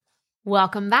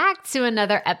Welcome back to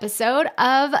another episode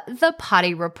of the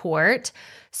Potty Report.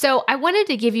 So I wanted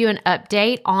to give you an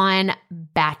update on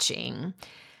batching.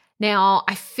 Now,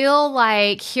 I feel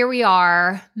like here we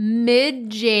are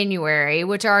mid-January,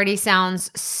 which already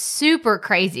sounds super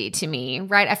crazy to me,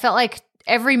 right? I felt like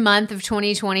every month of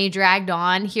 2020 dragged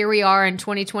on. Here we are in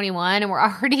 2021 and we're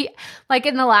already like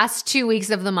in the last 2 weeks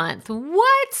of the month.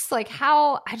 What? Like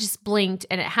how? I just blinked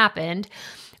and it happened.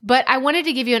 But I wanted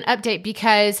to give you an update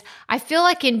because I feel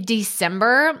like in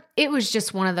December, it was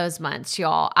just one of those months,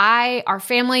 y'all. Our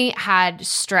family had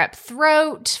strep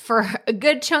throat for a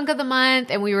good chunk of the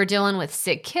month, and we were dealing with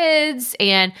sick kids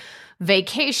and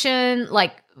vacation,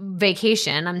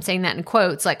 I'm saying that in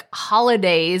quotes, like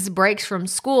holidays, breaks from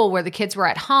school where the kids were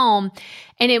at home.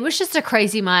 And it was just a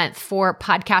crazy month for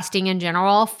podcasting in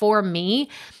general for me.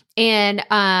 And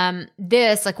when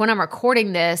I'm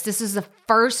recording this is the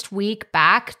first week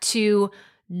back to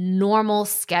normal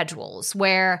schedules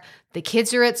where the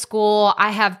kids are at school.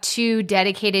 I have 2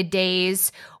 dedicated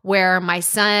days where my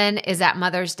son is at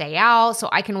Mother's Day out, so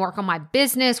I can work on my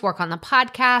business, work on the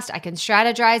podcast, I can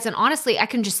strategize, and honestly, I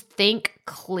can just think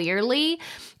clearly.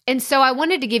 And so I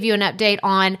wanted to give you an update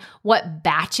on what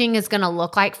batching is going to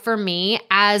look like for me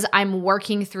as I'm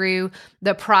working through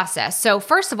the process. So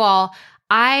first of all,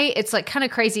 it's like kind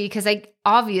of crazy because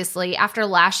obviously after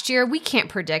last year, we can't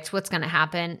predict what's going to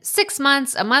happen 6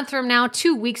 months, a month from now,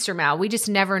 2 weeks from now. We just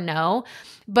never know.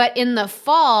 But in the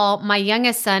fall, my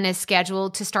youngest son is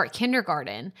scheduled to start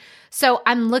kindergarten. So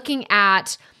I'm looking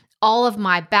at all of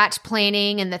my batch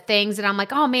planning and the things that I'm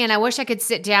like, oh man, I wish I could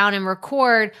sit down and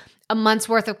record a month's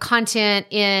worth of content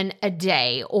in a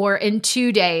day or in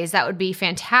 2 days. That would be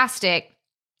fantastic.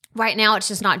 Right now, it's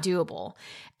just not doable.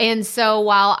 And so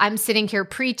while I'm sitting here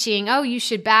preaching, oh, you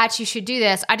should batch, you should do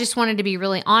this, I just wanted to be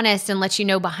really honest and let you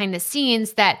know behind the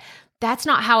scenes that that's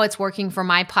not how it's working for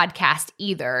my podcast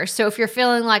either. So if you're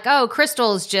feeling like, oh,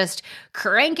 Crystal's just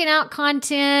cranking out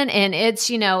content and it's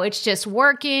just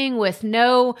working with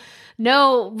no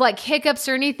like hiccups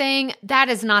or anything, that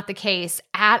is not the case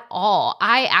at all.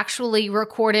 I actually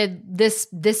recorded this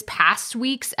past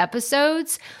week's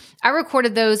episodes. I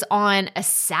recorded those on a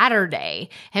Saturday.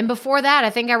 And before that,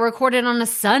 I think I recorded on a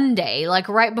Sunday, like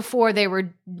right before they were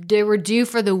due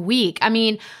for the week. I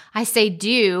mean, I say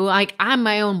due, like I'm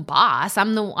my own boss.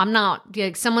 I'm not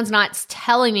like someone's not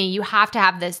telling me you have to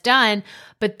have this done,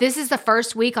 but this is the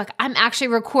first week. Like I'm actually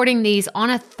recording these on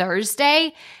a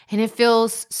Thursday and it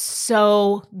feels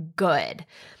so good.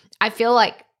 I feel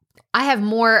like I have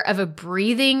more of a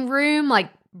breathing room, like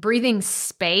breathing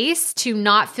space to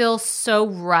not feel so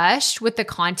rushed with the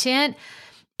content.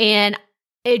 And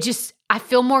I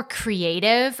feel more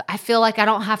creative. I feel like I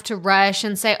don't have to rush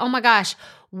and say, oh my gosh,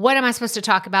 what am I supposed to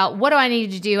talk about? What do I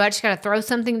need to do? I just got to throw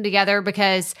something together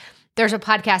because there's a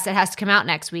podcast that has to come out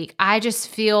next week. I just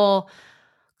feel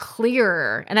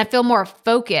clearer and I feel more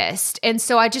focused. And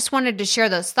so I just wanted to share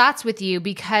those thoughts with you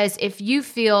because if you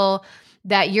feel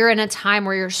that you're in a time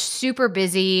where you're super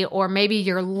busy or maybe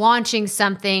you're launching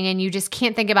something and you just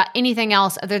can't think about anything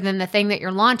else other than the thing that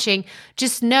you're launching,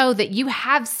 just know that you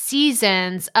have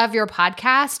seasons of your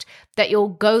podcast that you'll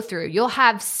go through. You'll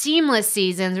have seamless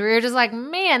seasons where you're just like,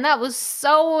 man, that was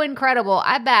so incredible.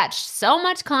 I batched so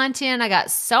much content. I got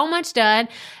so much done.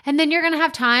 And then you're going to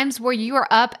have times where you are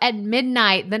up at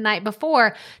midnight the night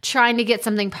before trying to get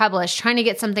something published, trying to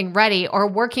get something ready, or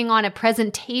working on a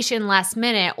presentation last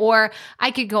minute. Or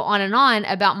I could go on and on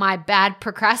about my bad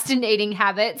procrastinating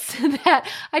habits that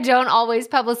I don't always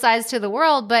publicize to the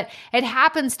world, but it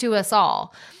happens to us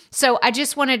all. So I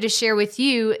just wanted to share with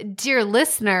you, dear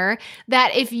listener,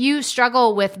 that if you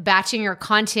struggle with batching your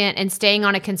content and staying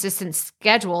on a consistent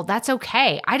schedule, that's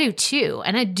okay. I do too.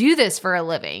 And I do this for a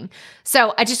living.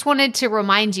 So I just wanted to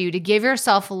remind you to give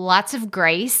yourself lots of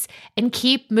grace and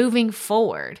keep moving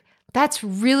forward. That's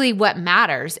really what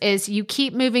matters is you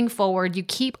keep moving forward. You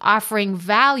keep offering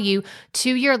value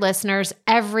to your listeners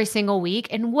every single week.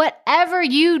 And whatever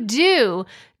you do,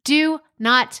 do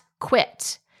not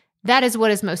quit. That is what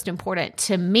is most important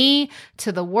to me,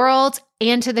 to the world,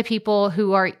 and to the people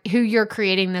who you're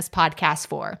creating this podcast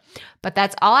for. But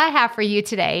that's all I have for you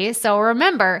today. So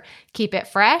remember, keep it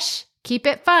fresh, keep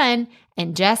it fun,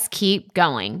 and just keep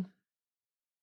going.